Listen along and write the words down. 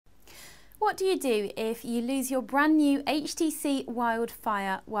What do you do if you lose your brand new HTC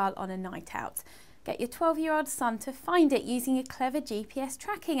Wildfire while on a night out? Get your 12-year-old son to find it using a clever GPS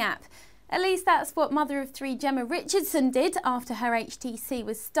tracking app. At least that's what mother of three Gemma Richardson did after her HTC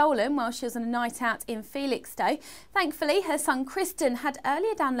was stolen while she was on a night out in Felixstowe. Thankfully, her son Kristen had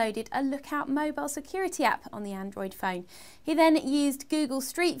earlier downloaded a Lookout mobile security app on the Android phone. He then used Google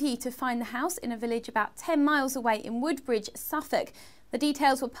Street View to find the house in a village about 10 miles away in Woodbridge, Suffolk. The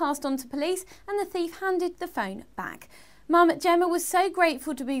details were passed on to police and the thief handed the phone back. Mum Gemma was so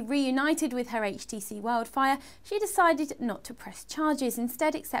grateful to be reunited with her HTC Wildfire, she decided not to press charges,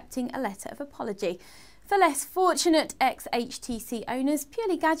 instead accepting a letter of apology. For less fortunate ex-HTC owners,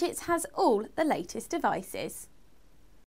 Purely Gadgets has all the latest devices.